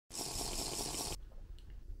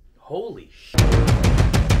Holy shit.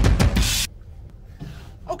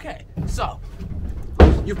 Okay, so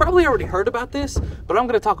you've probably already heard about this, but I'm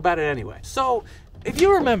going to talk about it anyway. So, if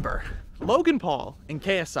you remember, Logan Paul and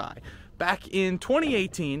KSI, back in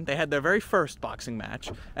 2018, they had their very first boxing match,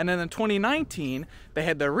 and then in 2019, they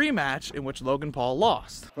had their rematch in which Logan Paul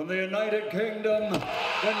lost. From the United Kingdom, the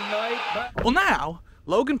night... Well, now,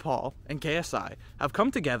 Logan Paul and KSI have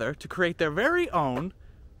come together to create their very own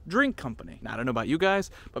drink company. Now, I don't know about you guys,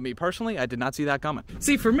 but me personally, I did not see that coming.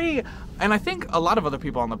 See, for me, and I think a lot of other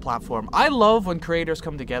people on the platform, I love when creators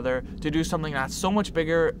come together to do something that's so much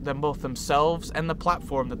bigger than both themselves and the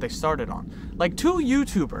platform that they started on. Like, 2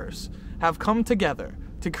 YouTubers have come together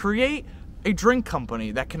to create a drink company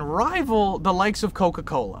that can rival the likes of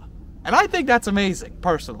Coca-Cola. And I think that's amazing,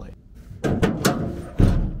 personally.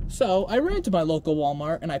 So, I ran to my local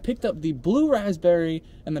Walmart and I picked up the Blue Raspberry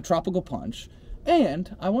and the Tropical Punch.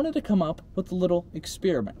 And I wanted to come up with a little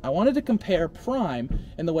experiment. I wanted to compare Prime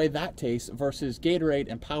and the way that tastes versus Gatorade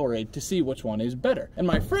and Powerade to see which one is better. And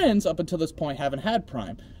my friends up until this point haven't had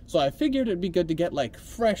Prime, so I figured it'd be good to get like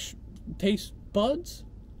fresh taste buds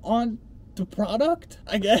on the product,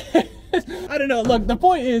 I guess. I don't know. Look, the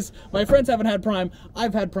point is, my friends haven't had Prime.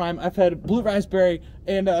 I've had Prime. I've had Blue Raspberry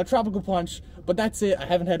and Tropical Punch, but that's it. I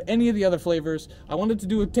haven't had any of the other flavors. I wanted to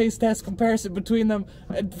do a taste test comparison between them.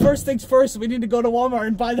 And first things first, we need to go to Walmart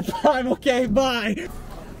and buy the Prime. Okay, bye.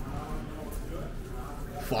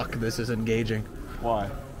 Fuck, this is engaging. Why?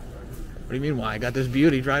 What do you mean why? I got this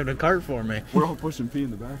beauty driving a cart for me. We're all pushing pee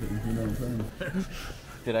in the bathroom, you know what I'm saying?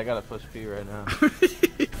 Dude, I gotta push pee right now. Dude,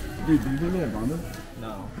 do you think they have condoms?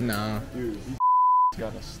 No. No. Dude, you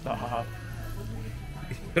gotta stop.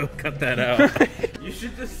 Cut that out. You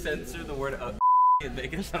should just censor the word and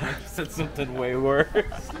make it sound like you said something way worse.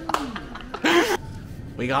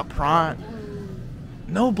 We got Prime.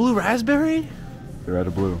 No Blue Raspberry? They're out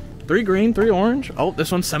of blue. 3 green, 3 orange. Oh,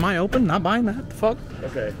 this one's semi-open. Not buying that. The fuck?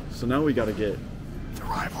 Okay, so now we gotta get the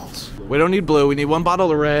rivals. We don't need blue. We need 1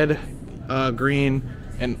 bottle of red, green,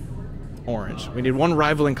 and orange. We need 1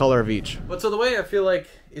 rivaling color of each. But so the way I feel like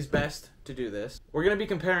is best to do this, we're gonna be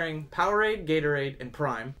comparing Powerade, Gatorade, and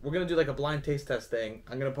Prime. We're gonna do like a blind taste test thing.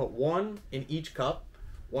 I'm gonna put 1 in each cup.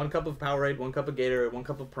 1 cup of Powerade, 1 cup of Gatorade, 1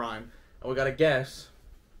 cup of Prime. And we gotta guess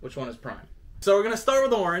which one is Prime. So we're gonna start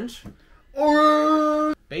with orange.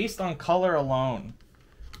 Orange! Based on color alone,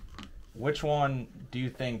 which one do you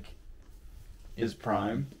think is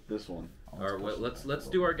Prime? this one. Alright, wait, let's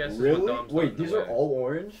do our guesses. Really? with Dom's Wait, out of the these are way. all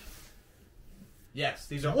orange? Yes,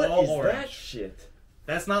 these are What all is orange. that shit?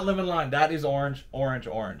 That's not lemon lime. That is orange, orange,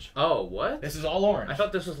 orange. Oh, what? This is all orange. I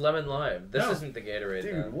thought this was lemon lime. This No. isn't the Gatorade.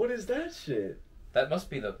 Dude, then. what is that shit? That must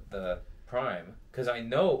be the Prime. Because I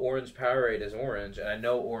know orange Powerade is orange, and I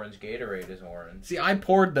know orange Gatorade is orange. See, I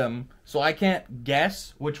poured them, so I can't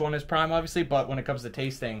guess which one is Prime, obviously, but when it comes to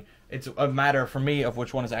tasting, it's a matter for me of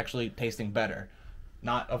which one is actually tasting better.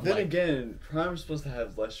 Not of Then like... again, Prime's supposed to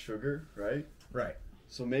have less sugar, right? Right.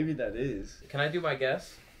 So maybe that is. Can I do my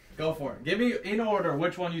guess? Go for it. Give me, in order,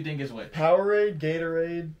 which one you think is which. Powerade,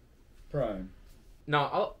 Gatorade, Prime.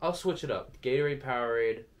 No, I'll switch it up. Gatorade,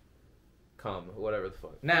 Powerade, whatever the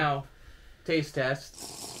fuck. Now, taste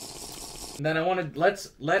test. And then I want to, let's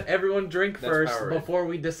let everyone drink That's first Powerade. before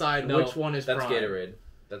we decide No, which one is that's Prime. Gatorade.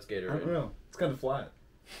 That's I don't Gatorade. know. It's kind of flat.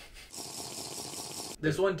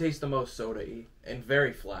 This one tastes the most soda-y and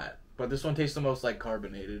very flat, but this one tastes the most like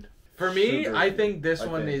carbonated. For me, Sugar, I think this I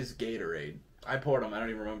one think. is Gatorade. I poured them. I don't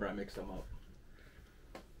even remember. I mixed them up.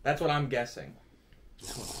 That's what I'm guessing.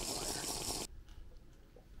 This one's fire.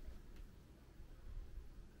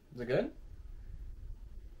 Is it good?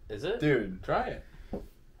 Is it? Dude. Try it.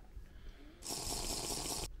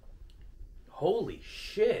 Holy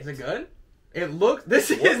shit. Is it good? It looks. This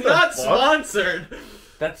What is the not fuck? sponsored.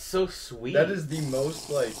 That's so sweet. That is the most,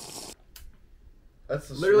 like... That's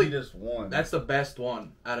the Literally, sweetest one. That's the best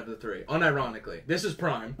one out of the 3. Unironically, this is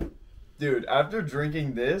Prime. Dude, after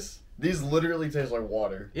drinking this, these literally taste like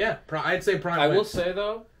water. Yeah, I'd say Prime. I will wins. say,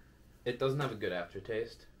 though, it doesn't have a good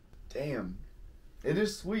aftertaste. Damn. It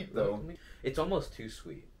is sweet, though. It's almost too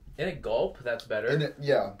sweet. In a gulp, that's better. In a,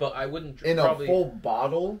 yeah. But I wouldn't In probably... a full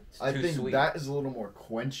bottle, It's I too think sweet. that is a little more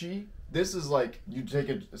quenchy. This is like, you take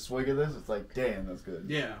a swig of this, it's like, damn, that's good.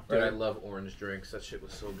 Yeah. Dude, I Right. love orange drinks. That shit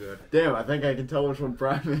was so good. Damn, I think I can tell which one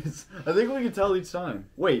Prime is. I think we can tell each time.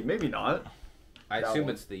 Wait, maybe not. I That assume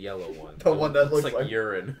one. it's the yellow one. The one that looks like like-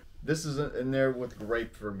 urine. This is in there with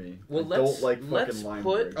grape for me. Well, I let's- don't like let's fucking lime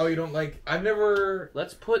put- grape. Oh, you don't like? I've never.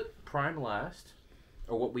 Let's put Prime last.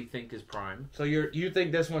 Or what we think is Prime. So you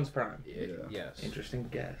think this one's Prime? Yeah. Yes. Interesting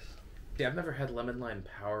guess. Yeah, I've never had lemon lime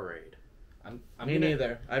Powerade. Me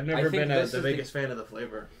neither. I've never been the biggest fan of the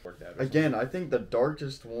flavor. Again, I think the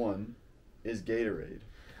darkest one is Gatorade.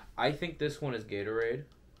 I think this one is Gatorade.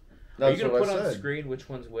 That's Are you gonna what put I on the said. screen which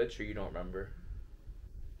one's which, or you don't remember?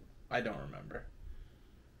 I don't remember.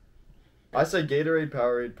 I say Gatorade,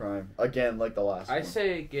 Powerade, Prime. Again, like the last one. I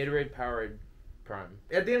say Gatorade, Powerade, Prime.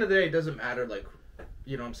 At the end of the day, it doesn't matter, like,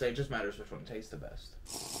 you know what I'm saying? It just matters which one tastes the best.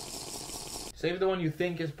 Save the one you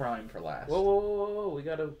think is prime for last. Whoa. We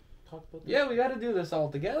gotta talk about this. Yeah, we gotta do this all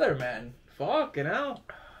together, man. Fucking hell.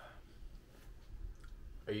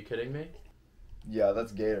 Are you kidding me? Yeah,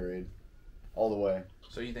 that's Gatorade. All the way.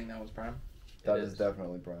 So you think that was prime? That is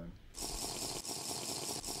definitely Prime.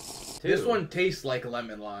 This one tastes like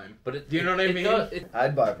lemon lime. But do you know what I mean?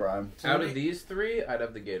 I'd buy Prime. Out of these three, I'd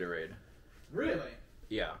have the Gatorade. Really?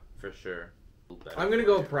 Yeah, for sure. I'm gonna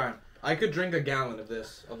go with prime. I could drink a gallon of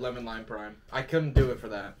this, of lemon lime prime. I couldn't do it for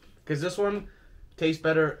that. Because this one tastes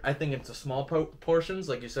better. I think it's a small portions,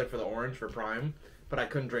 like you said, for the orange, for prime. But I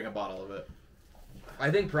couldn't drink a bottle of it. I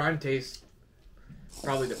think prime tastes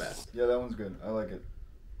probably the best. Yeah, that one's good. I like it.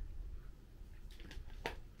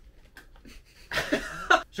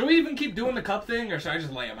 Should we even keep doing the cup thing, or should I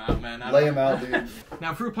just lay them out, man? Lay them out, dude.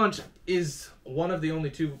 Now, fruit punch is one of the only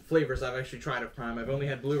two flavors I've actually tried of prime. I've only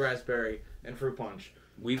had blue raspberry and fruit punch.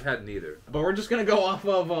 We've had neither. But we're just going to go off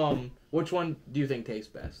of, which one do you think tastes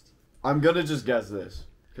best? I'm gonna just guess this.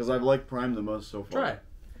 Because I've liked Prime the most so far. Try.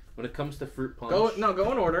 When it comes to fruit punch... Go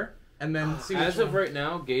in order, and then see which As one. of right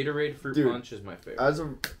now, Gatorade Fruit Dude, Punch is my favorite. As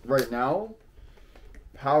of right now,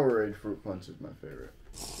 Powerade Fruit Punch is my favorite.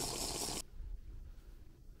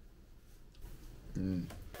 Mm.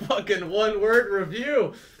 Fucking one-word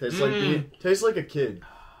review. Tastes like a kid.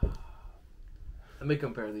 Let me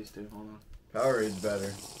compare these two. Hold on. Powerade's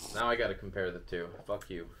better. Now I gotta compare the two. Fuck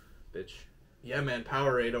you, bitch. Yeah, man.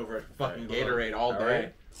 Powerade over fucking Alright, Gatorade all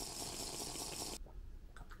day.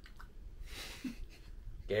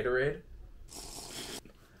 Gatorade.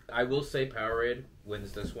 I will say Powerade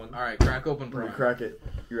wins this one. All right, crack open Let me prime. crack it.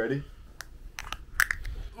 You ready?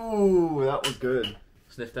 Ooh, that was good.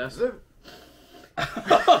 Sniff test.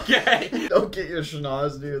 Okay. Don't get your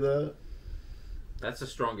schnoz near that. That's the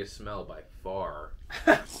strongest smell by far.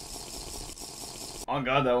 Oh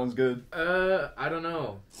god, that one's good. I don't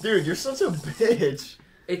know. Dude, you're such a bitch.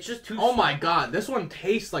 It's just too... Oh my god, this one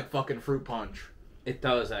tastes like fucking fruit punch. It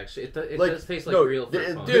does, actually. It Like, does taste like no, real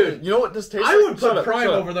fruit punch. dude. You know what this tastes I like? would put prime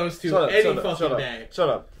over those two any fucking day. Shut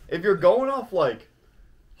up. If you're going off like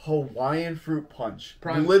Hawaiian fruit punch,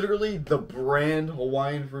 Prime. literally the brand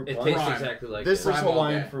Hawaiian fruit It punch. tastes Prime. exactly like This it. is Prime all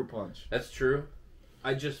Hawaiian day. fruit punch. That's true.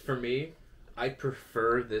 For me, I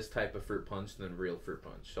prefer this type of fruit punch than real fruit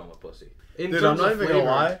punch, so I'm a pussy. In Dude, terms I'm not of even gonna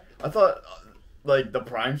flavor, lie. I thought like the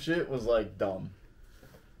prime shit was like dumb.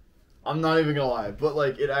 I'm not even gonna lie, but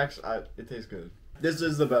like it tastes good. This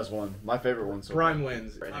is the best one. My favorite one so Prime far.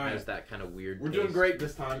 wins. And it All right. has that kind of weird We're taste. doing great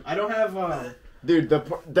this time. I don't have Dude,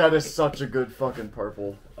 that is such a good fucking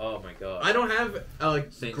purple. Oh my god. I don't have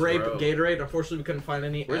Saints grape Row. Gatorade. Unfortunately, we couldn't find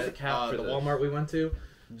any Where's at the cap for the this? Walmart we went to.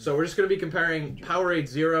 So we're just going to be comparing Powerade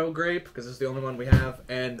Zero grape, because it's the only one we have,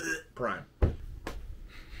 and Prime.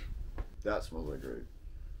 That smells like grape.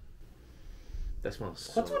 That smells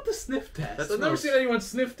so... What's with the sniff test? That I've never smells- seen anyone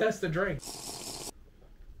sniff test a drink.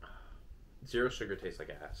 Zero sugar tastes like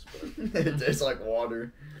ass, but... It tastes like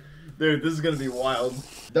water. Dude, this is gonna be wild.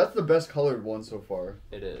 That's the best colored one so far.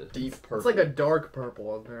 It is. Deep purple. It's like a dark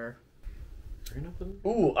purple up there.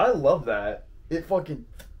 Ooh, I love that. It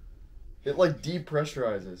like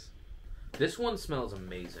depressurizes. This one smells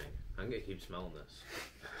amazing. I'm gonna keep smelling this.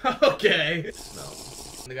 Okay. It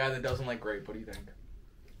smells. The guy that doesn't like grape, what do you think?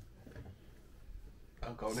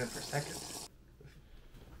 I'm going in for second.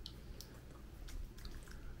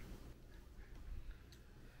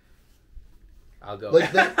 I'll go.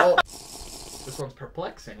 Like they all. This one's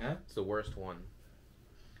perplexing, huh? It's the worst one.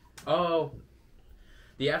 Oh.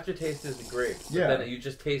 The aftertaste is the grape. But Yeah. then you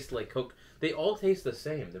just taste like Coke. They all taste the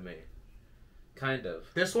same to me. Kind of.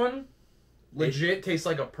 This one legit tastes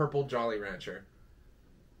like a purple Jolly Rancher.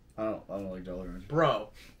 I don't like Jolly Rancher. Bro,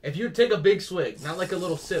 if you take a big swig, not like a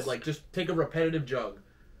little sip, like just take a repetitive jug.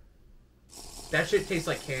 That shit tastes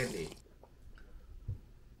like candy.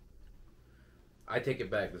 I take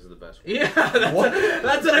it back. This is the best one. Yeah, that's What?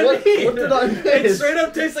 that's what I What- mean. what did I It miss? straight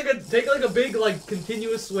up tastes like take like a big like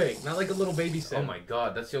continuous swig, not like a little baby sip. Oh my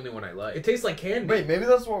god, that's the only one I like. It tastes like candy. Wait, maybe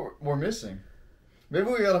that's what we're missing. Maybe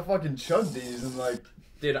we gotta fucking chug these and like.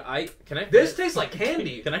 Can I? This tastes like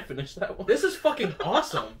candy. Can I finish that one? This is fucking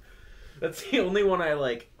awesome. That's the only one I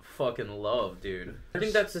like fucking love, dude. I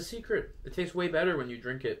think that's the secret. It tastes way better when you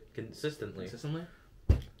drink it consistently. Consistently?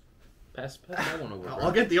 Pass that one over. Bro.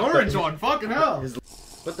 I'll get the orange one. Fucking hell.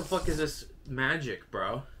 What the fuck is this magic,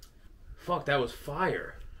 bro? Fuck, that was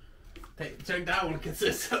fire. Hey, check that one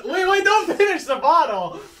consistent. Wait, don't finish the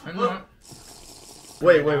bottle. I'm not.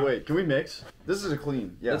 Wait. Can we mix? This is a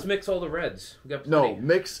clean. Yeah. Let's mix all the reds. We got No, plenty.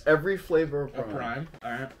 mix every flavor of A Prime. prime.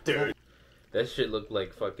 Alright. Dude. That shit looked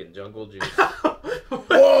like fucking jungle juice.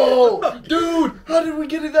 Whoa! Dude, how did we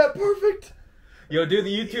get it that perfect? Yo, do the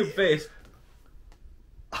YouTube face.